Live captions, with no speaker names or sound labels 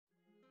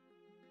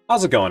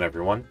How's it going,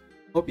 everyone?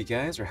 Hope you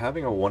guys are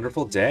having a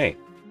wonderful day.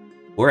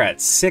 We're at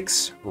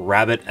 6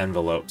 rabbit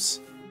envelopes,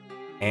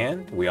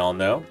 and we all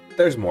know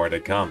there's more to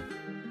come.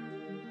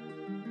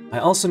 I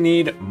also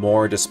need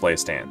more display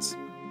stands.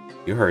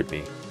 You heard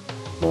me.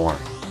 More.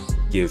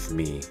 Give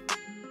me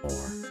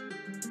more.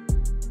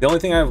 The only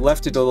thing I have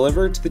left to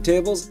deliver to the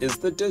tables is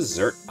the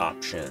dessert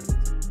option.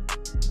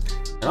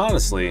 And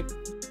honestly,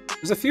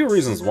 there's a few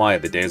reasons why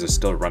the days are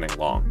still running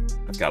long.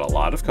 I've got a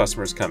lot of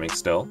customers coming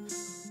still,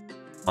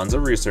 tons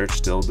of research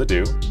still to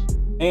do,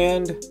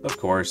 and, of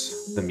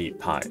course, the meat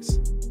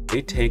pies.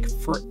 They take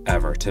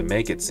forever to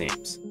make, it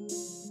seems.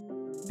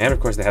 And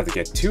of course they have to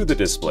get to the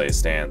display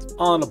stands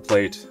on a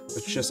plate,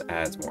 which just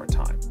adds more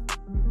time.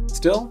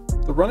 Still,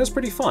 the run is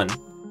pretty fun,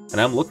 and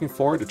I'm looking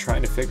forward to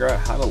trying to figure out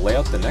how to lay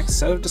out the next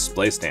set of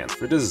display stands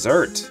for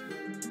dessert.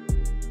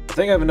 I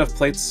think I have enough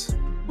plates,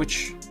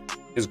 which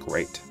is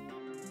great.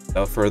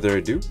 Without further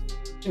ado,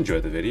 enjoy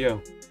the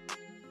video.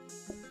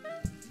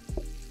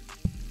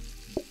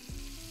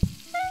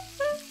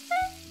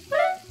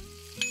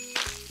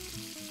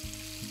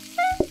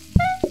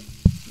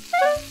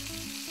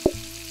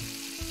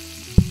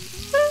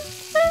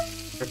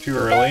 Too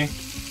early.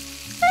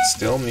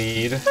 Still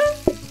need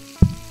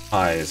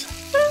pies.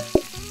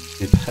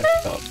 Be back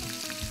up.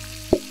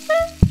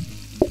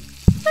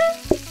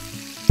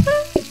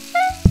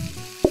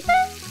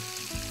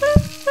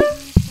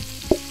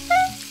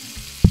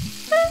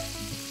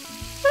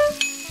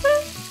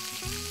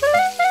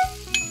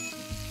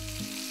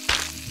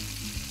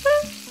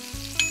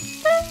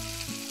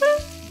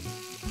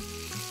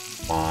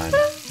 Come on.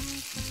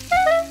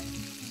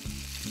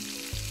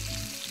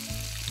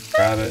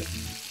 Grab it.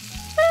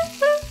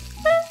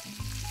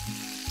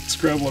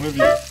 Grab one of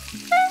you. You're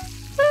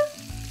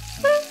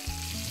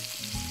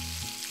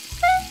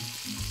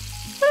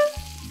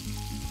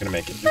gonna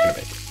make it. You're gonna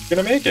make it. You're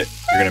gonna make it.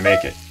 You're gonna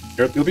make it.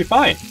 You'll be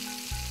fine.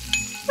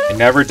 I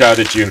never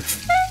doubted you.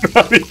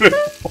 Not even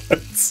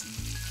once.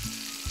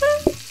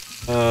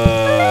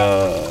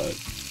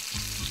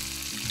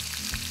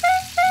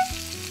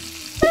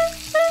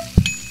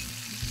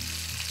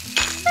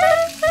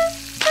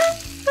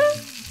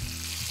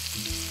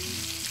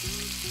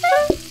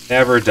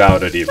 Never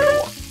doubted even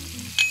once.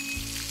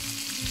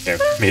 Okay,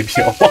 maybe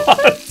a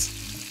lot.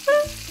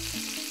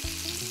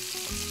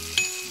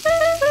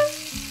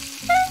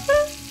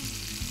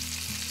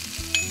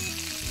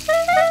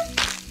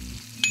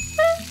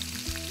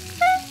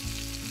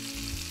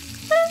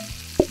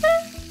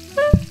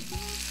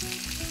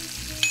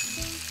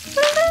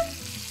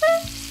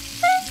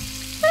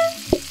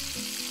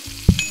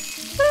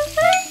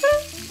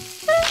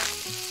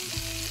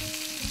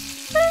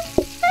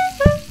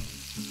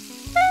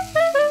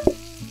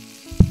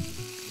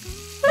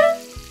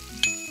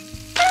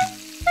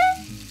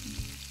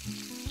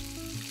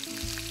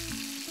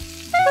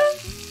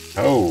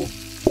 Oh,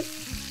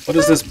 what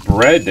is this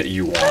bread that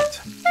you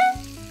want?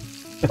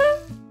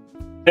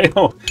 Hey,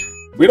 no,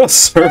 we don't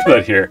serve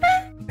that here.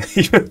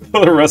 Even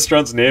though the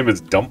restaurant's name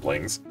is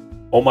Dumplings.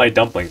 Oh my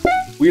dumplings.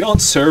 We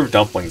don't serve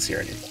dumplings here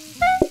anymore.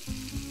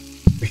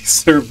 We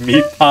serve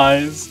meat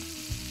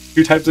pies,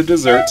 2 types of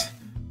dessert,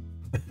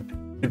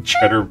 and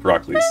cheddar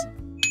broccolis.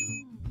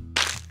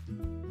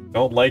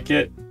 Don't like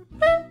it?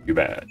 Too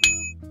bad.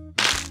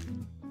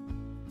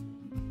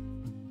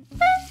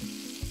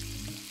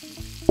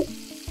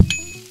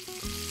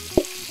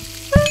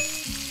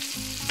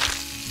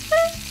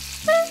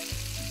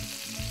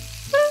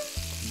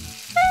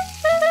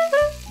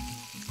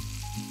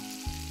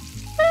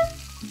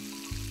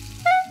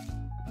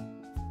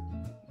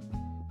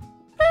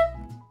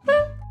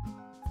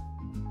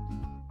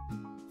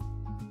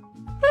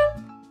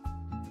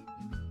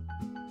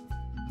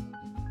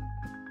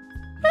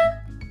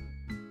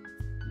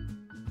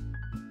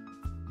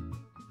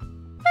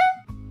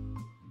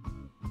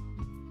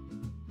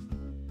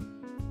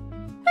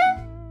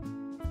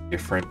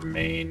 Different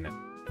main,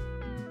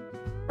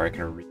 or I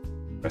can read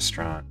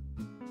restaurant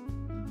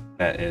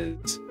that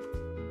is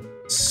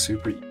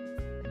super.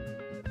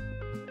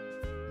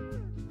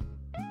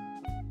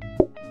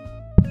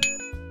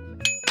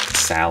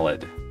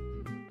 Salad.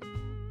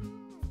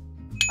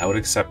 I would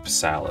accept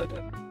salad.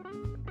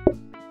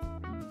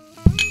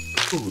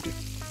 Food.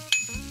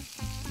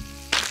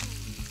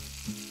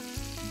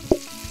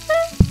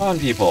 Come on,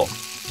 people.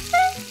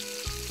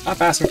 Stop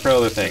asking for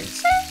other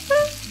things.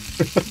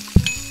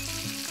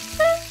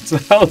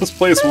 That's how this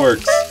place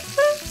works.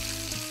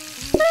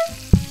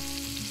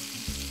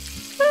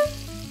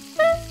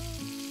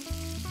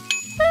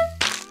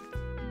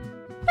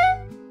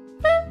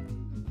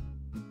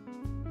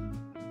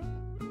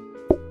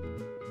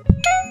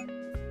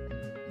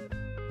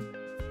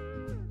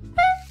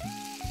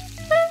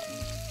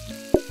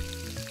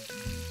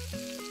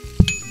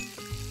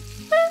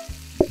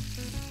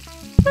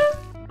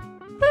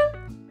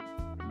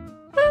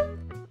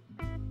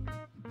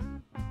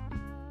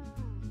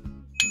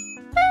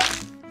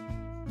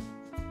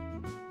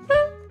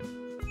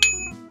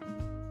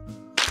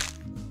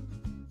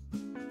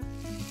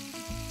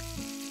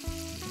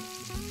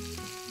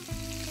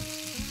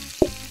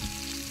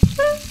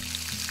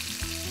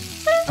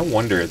 I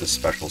wonder if the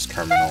specials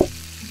terminal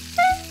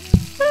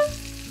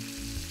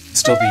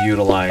still be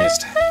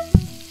utilized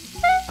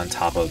on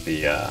top of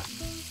the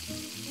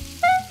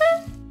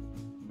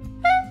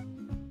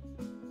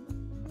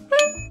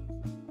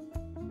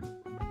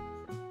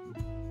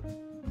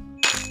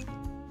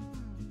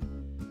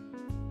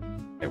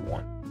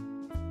one.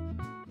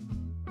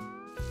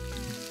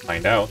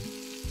 Find out.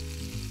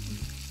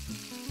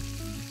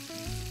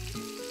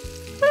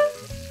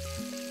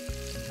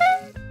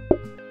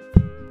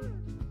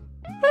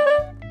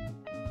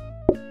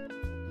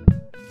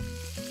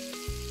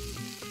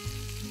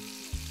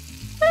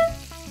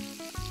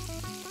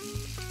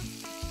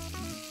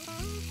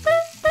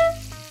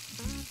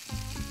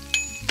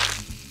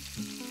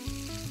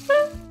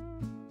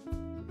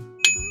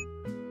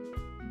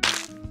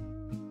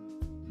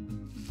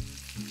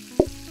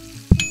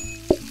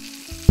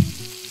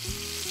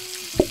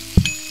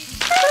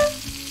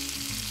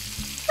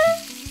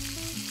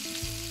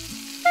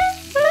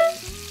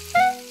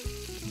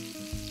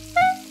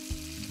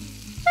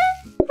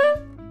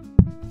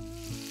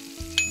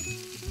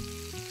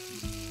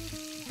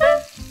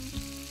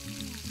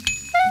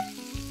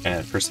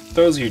 And for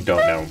those of you who don't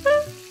know,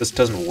 this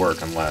doesn't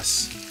work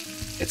unless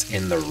it's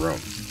in the room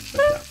with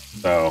them.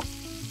 So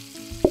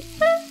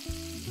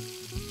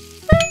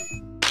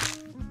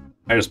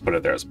I just put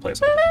it there as a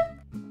placeholder.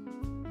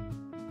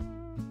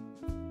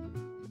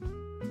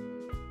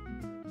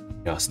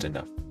 Just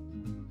enough.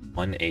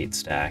 1-8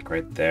 stack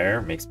right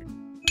there makes me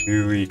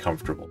really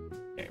comfortable.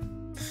 Okay.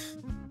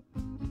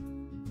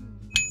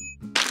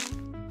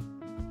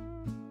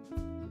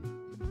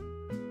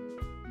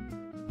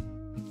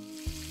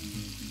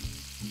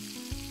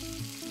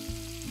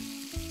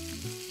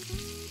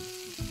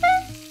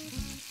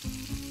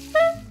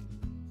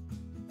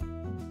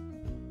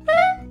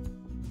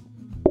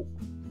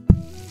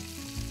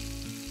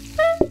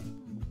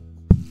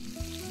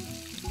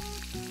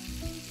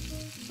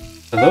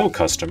 Hello,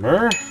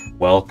 customer.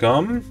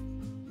 Welcome.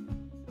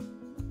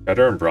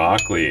 Cheddar and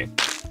broccoli.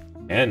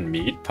 And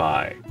meat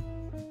pie.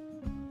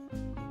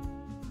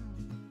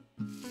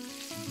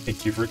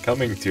 Thank you for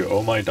coming to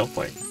Oh My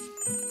Dumpling.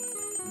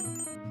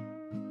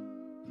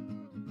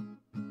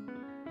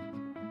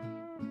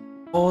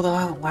 Oh, the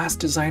last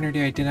designer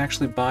day I did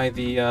actually buy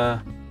the,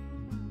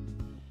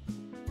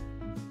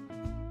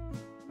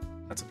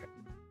 That's okay.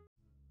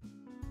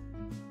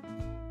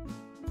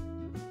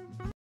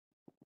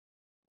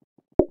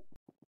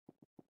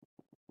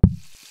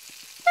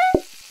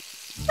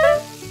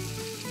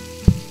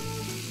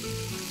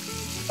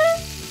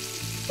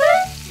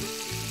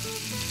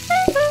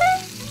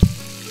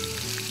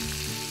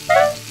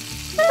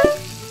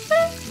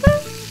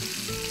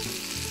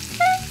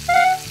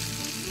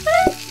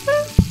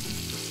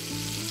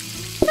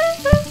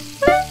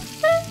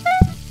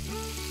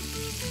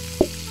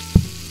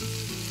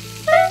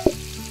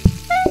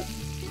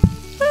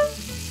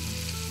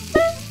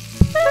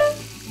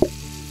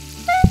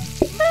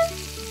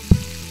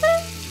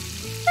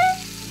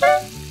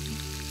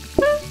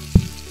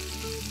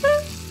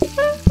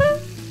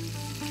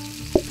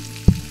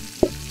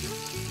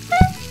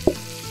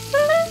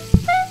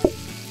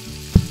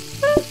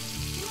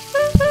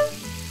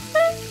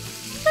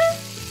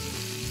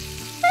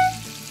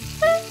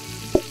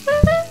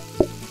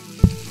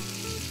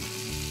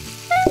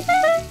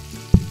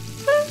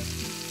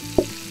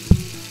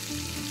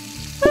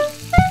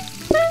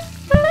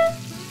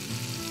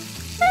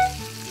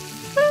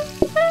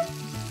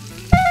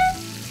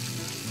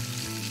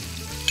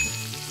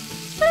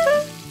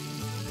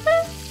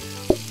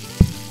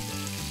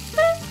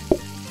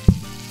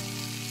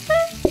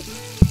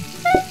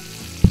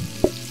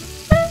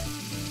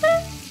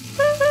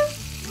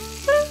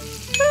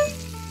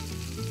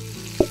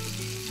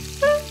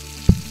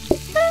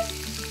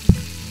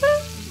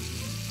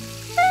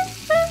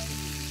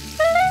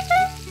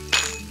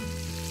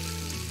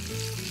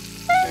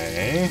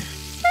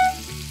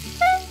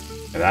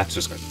 That's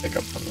just going to pick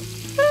up from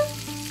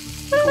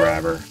the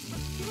grabber.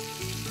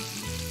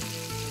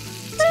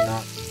 It's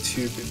not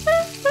too good.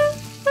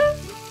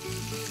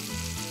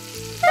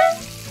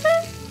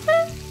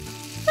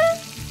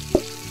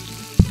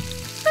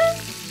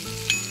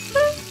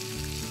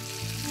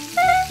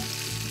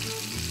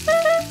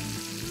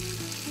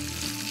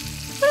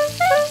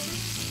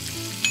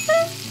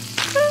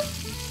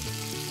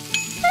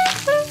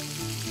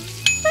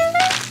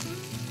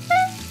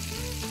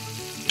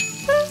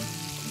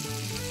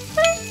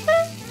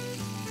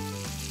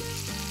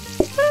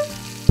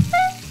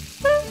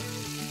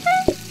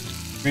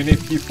 Many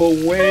people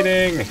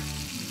waiting!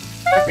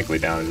 Technically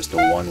down to just a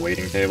one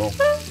waiting table.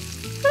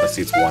 Let's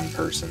see, it's one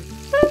person.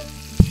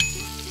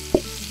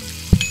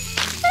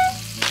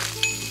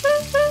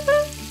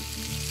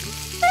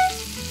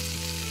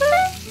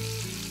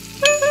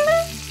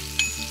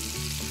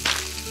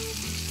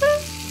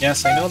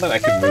 Yes, I know that I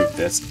could move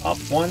this up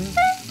one,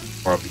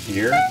 or up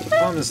here, but the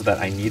problem is that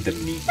I need the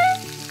meat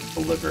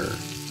to deliver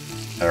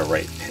at a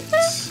right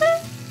pace.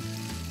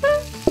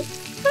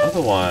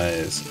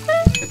 Otherwise,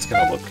 it's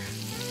gonna look,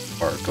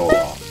 or go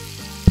wrong.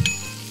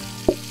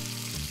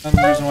 And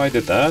the reason why I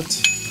did that.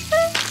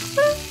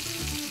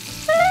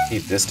 I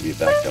need this to be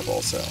backed up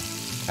also.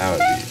 That would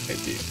be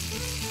ideal.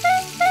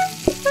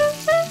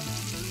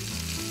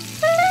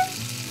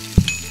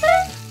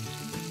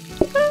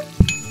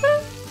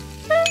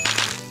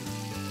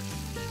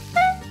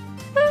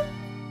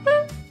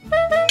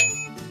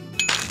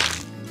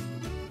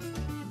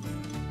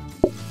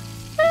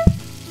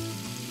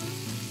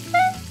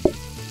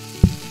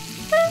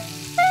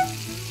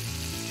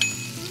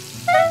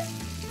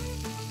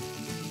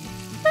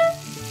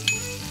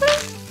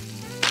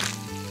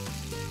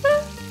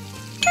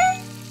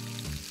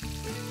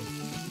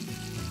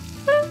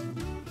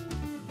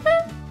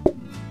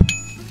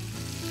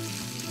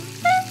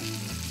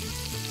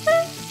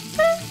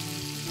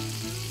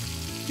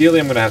 Ideally,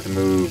 I'm going to have to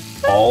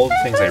move all the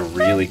things I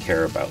really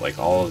care about, like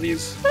all of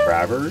these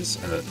grabbers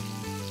and the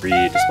 3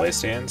 display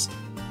stands,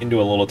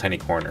 into a little tiny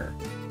corner.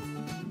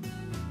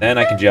 Then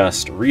I can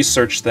just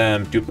research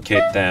them,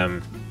 duplicate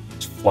them,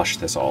 just flush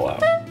this all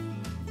out.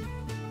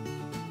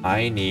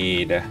 I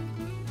need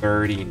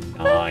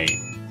 39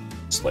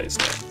 display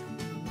stands.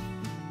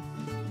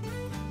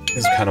 This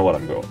is kind of what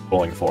I'm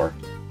going for.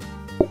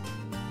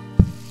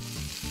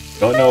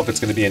 Don't know if it's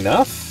going to be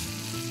enough,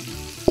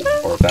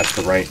 or if that's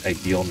the right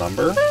ideal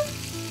number,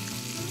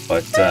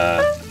 but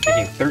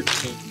making 13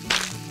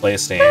 display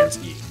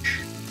stands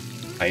each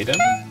item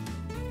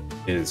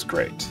is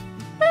great.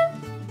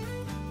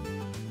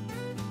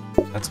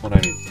 That's what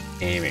I'm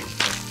aiming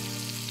for.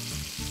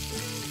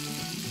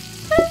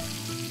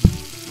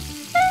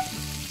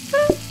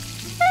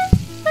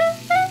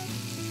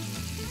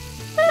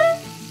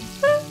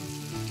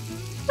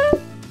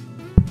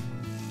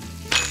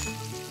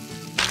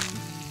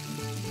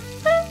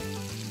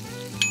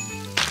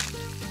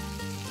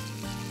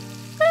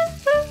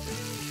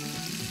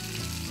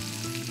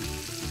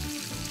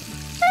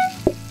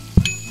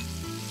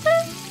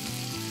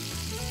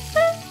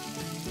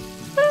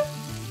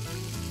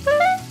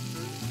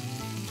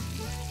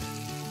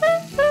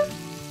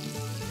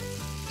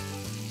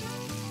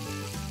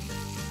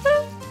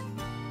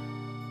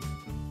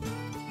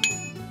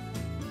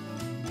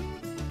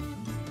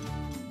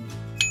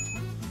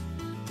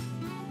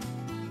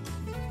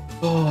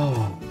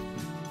 Oh.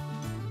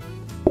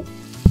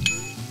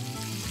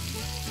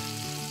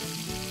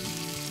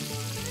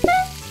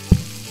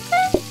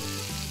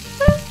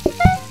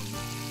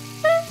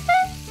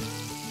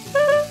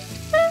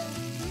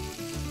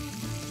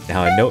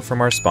 Now a note from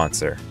our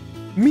sponsor,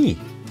 me.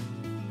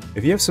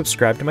 If you have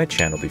subscribed to my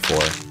channel before,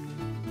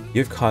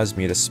 you've caused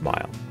me to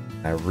smile.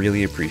 I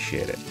really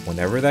appreciate it.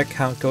 Whenever that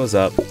count goes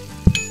up,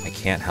 I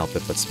can't help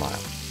it but smile.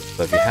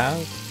 So if you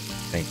have,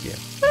 thank you.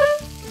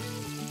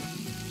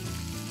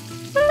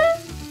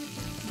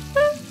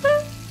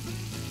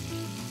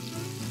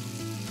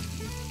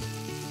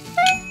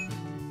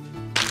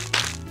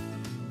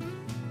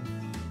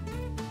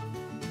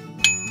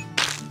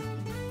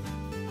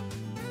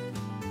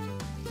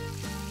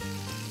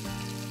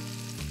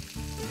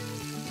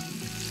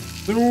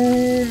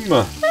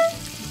 Boom!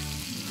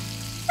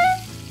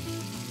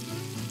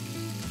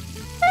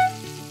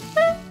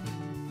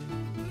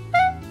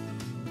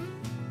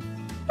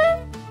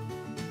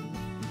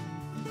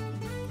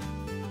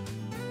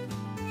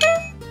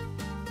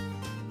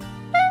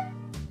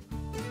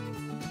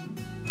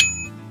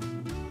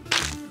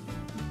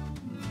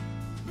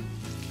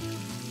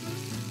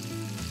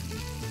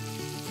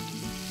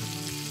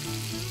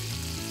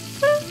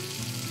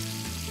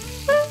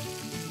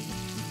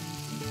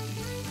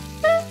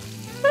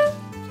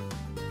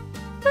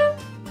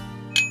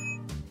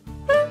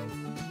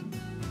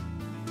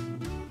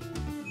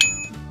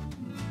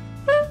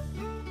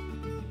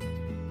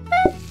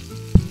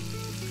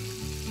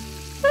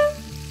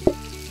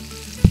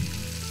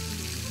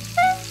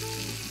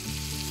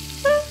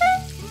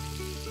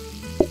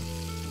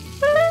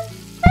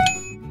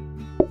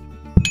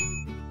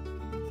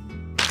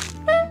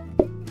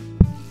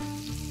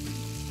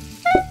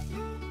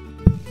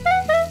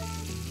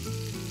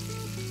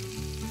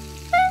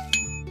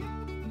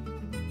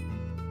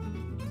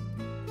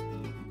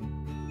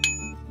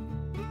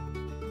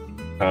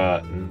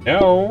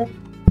 No.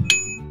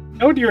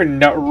 No to your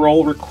nut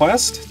roll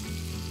request.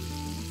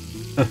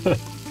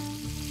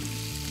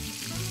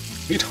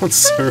 We don't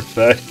serve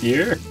that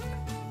here.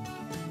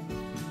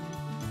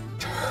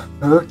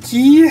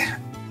 Turkey?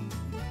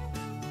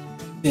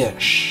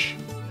 Fish.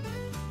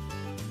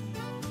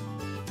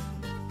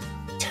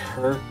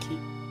 Turkey.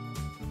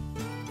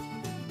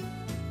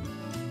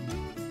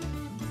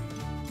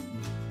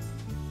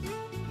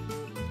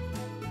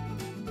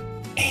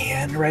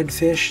 And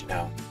redfish?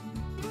 No.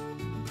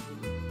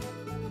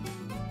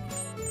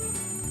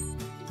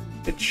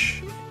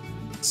 Which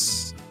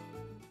is...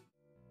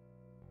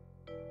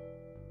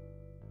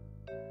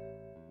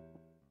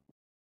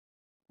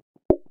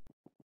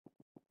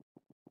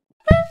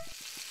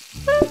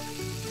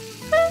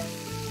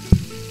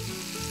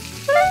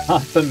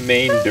 not the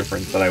main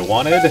difference that I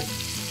wanted. I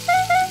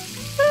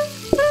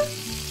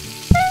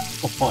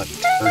want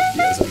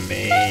turkey as a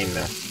main.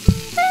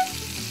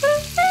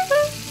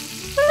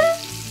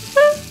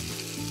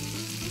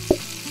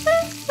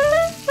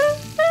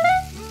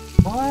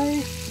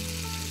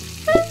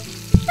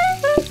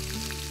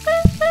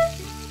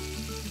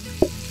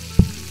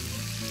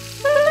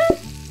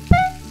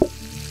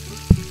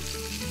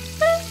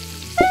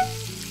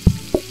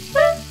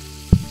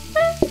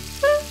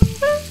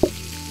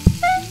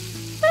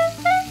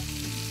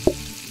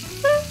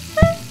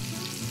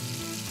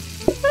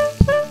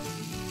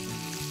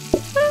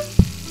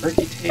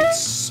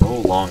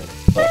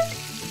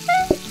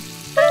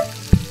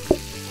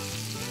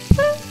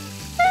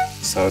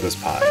 so does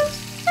pies.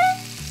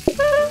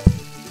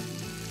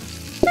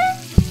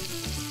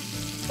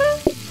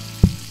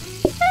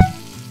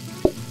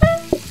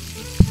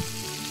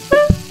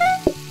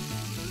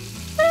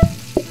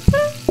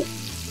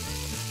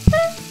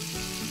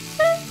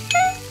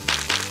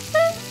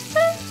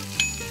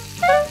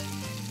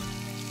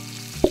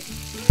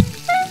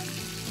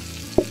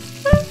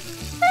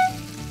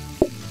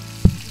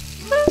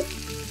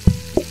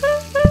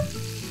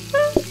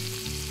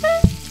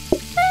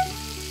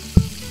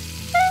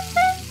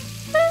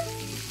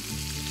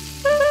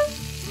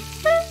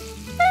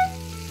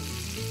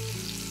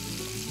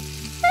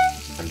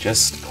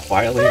 Just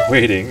quietly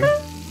waiting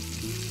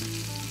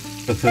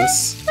for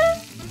this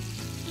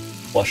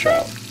flush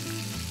out.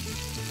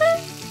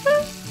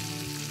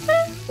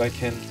 If I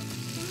can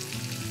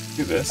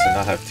do this and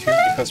not have too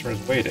many customers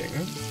waiting,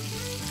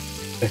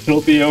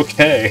 it'll be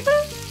okay.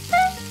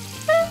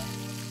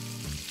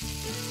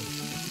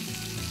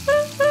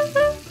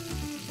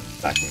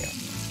 Backing up.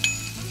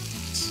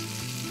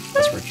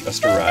 Customer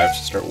just arrived,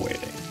 so start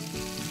waiting.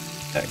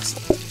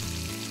 Excellent.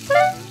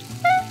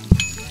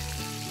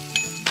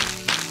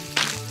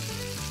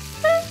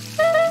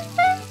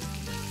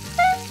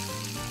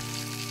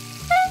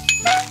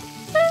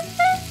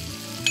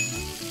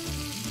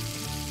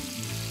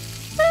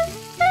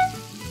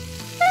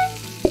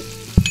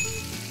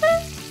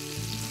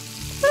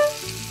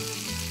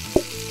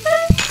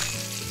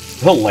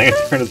 The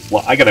lantern is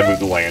I gotta move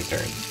the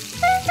lantern.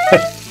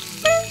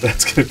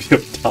 That's gonna be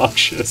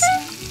obnoxious.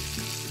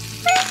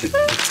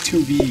 It's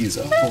 2 V's.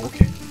 Oh,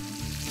 okay.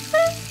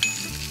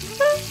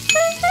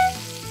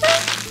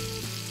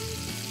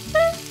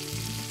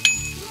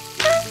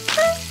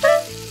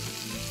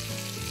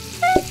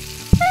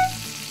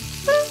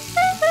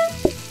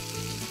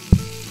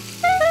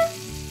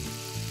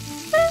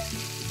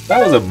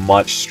 That was a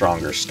much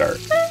stronger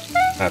start.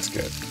 That's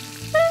good.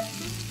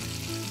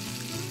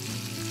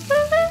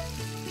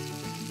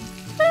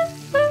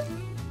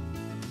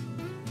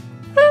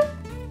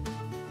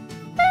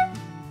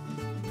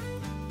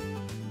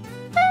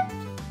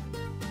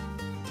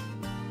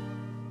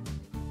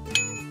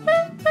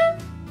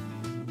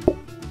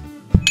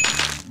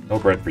 No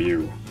bread for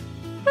you.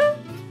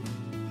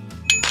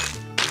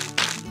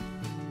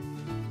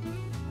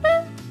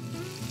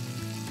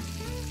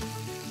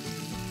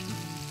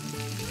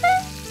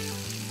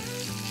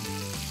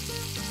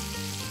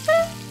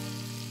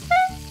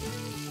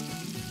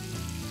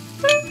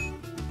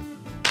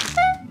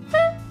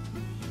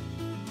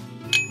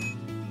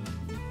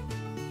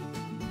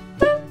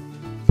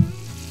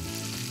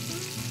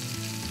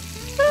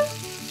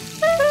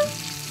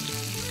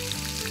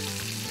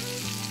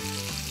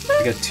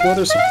 I got 2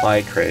 other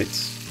supply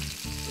crates.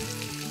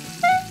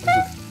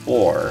 With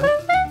 4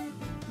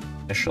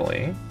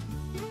 initially.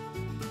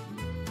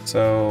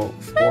 So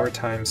 4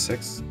 times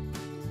 6,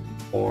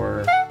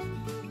 4,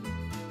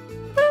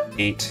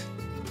 8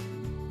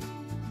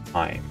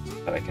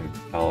 times that I can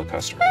tell a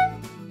customer.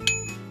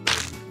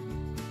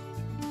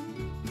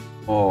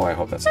 Oh, I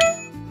hope that's it.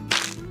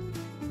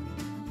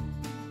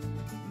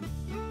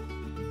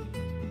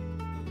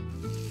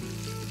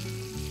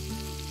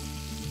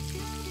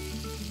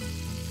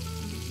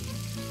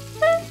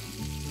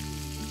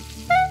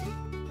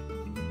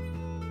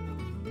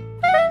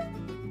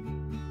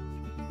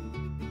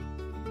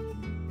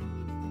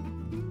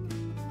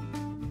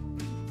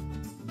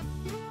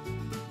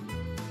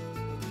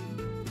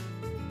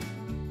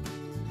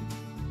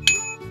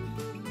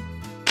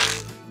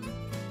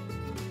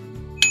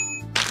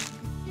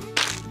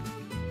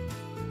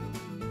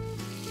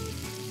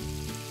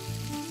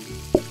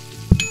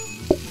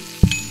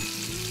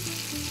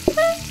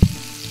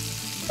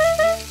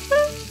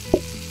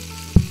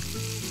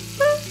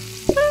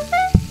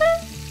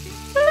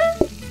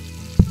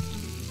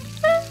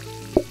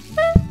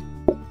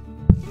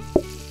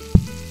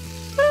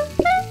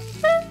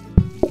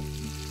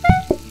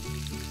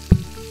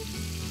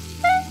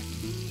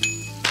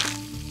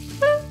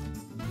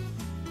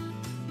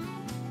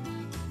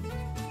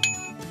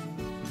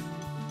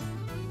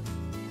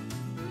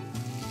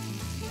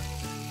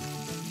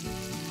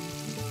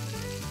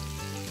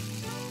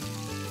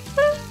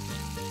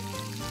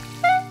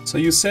 So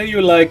you say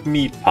you like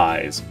meat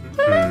pies.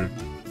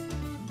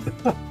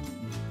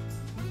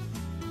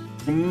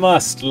 You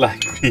must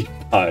like meat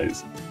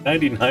pies.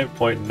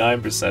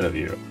 99.9% of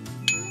you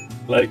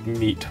like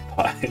meat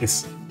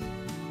pies.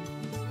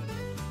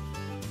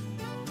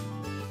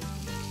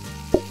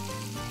 I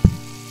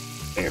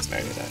think it's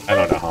 99. I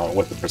don't know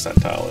what the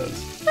percentile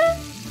is.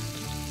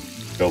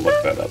 Go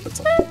look that up at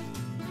some point.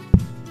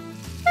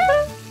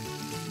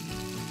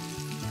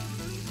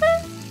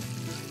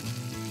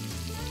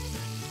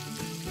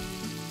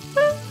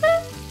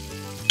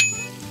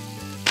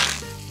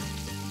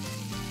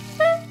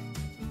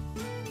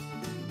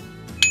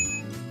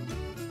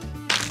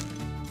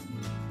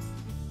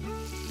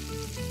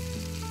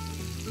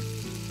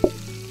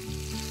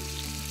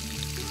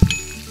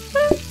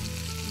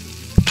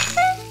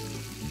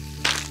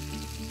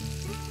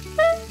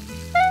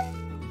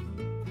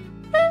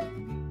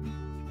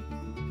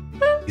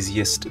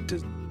 easiest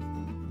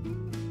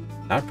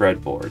not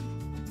breadboard.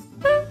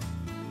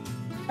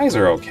 Guys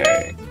are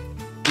okay.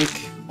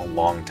 Take a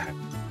long time.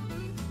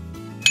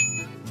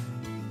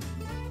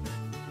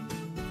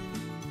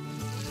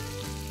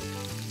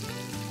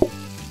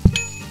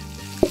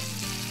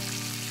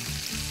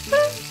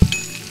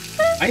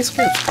 Ice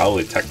cream is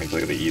probably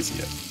technically the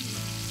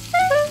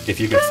easiest, if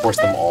you can force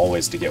them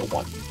always to get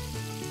one.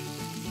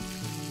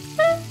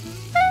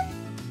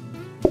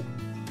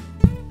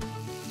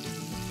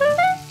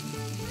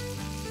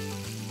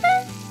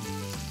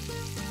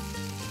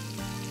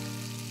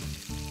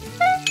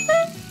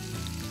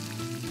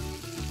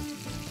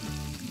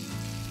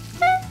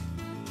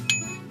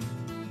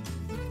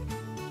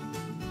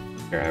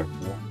 Here I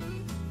have one.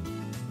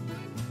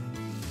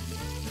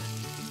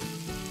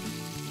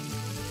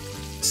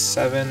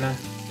 Seven.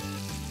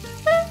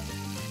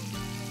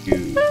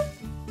 Two.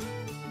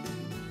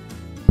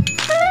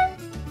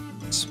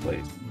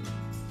 Split.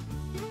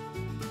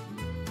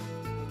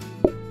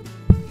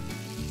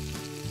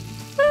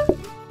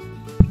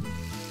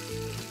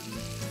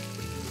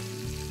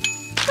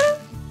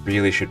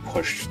 Really should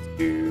push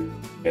to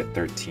get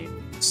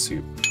 13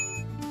 soup.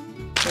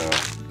 So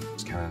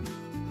just kind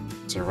of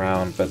it's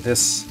around, but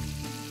this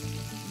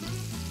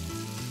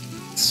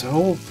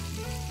so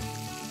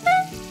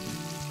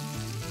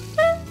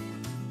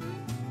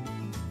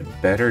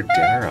better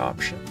dinner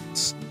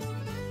options.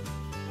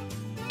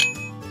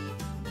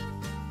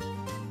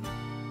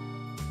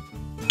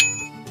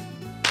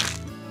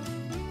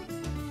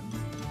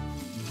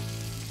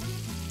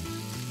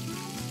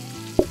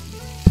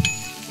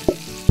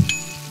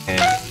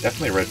 And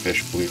definitely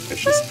redfish,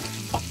 bluefish is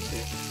up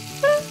there.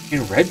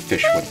 And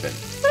redfish would have been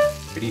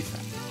pretty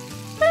fast.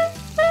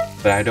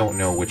 But I don't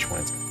know which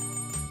one it's going to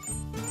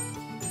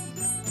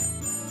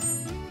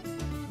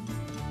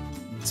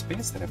be.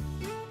 Space that I've...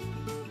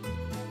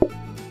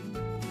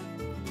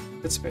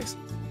 Good space.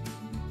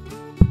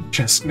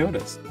 Just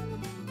noticed.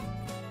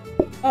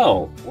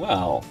 Oh,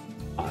 well,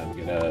 I'm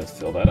gonna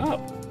fill that up.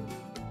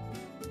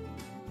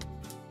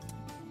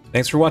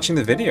 Thanks for watching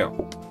the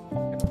video.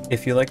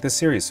 If you like this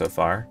series so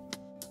far,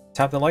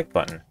 tap the like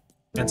button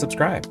and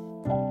subscribe.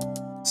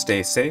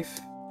 Stay safe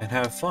and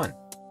have fun.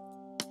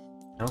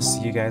 I'll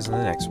see you guys in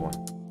the next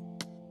one.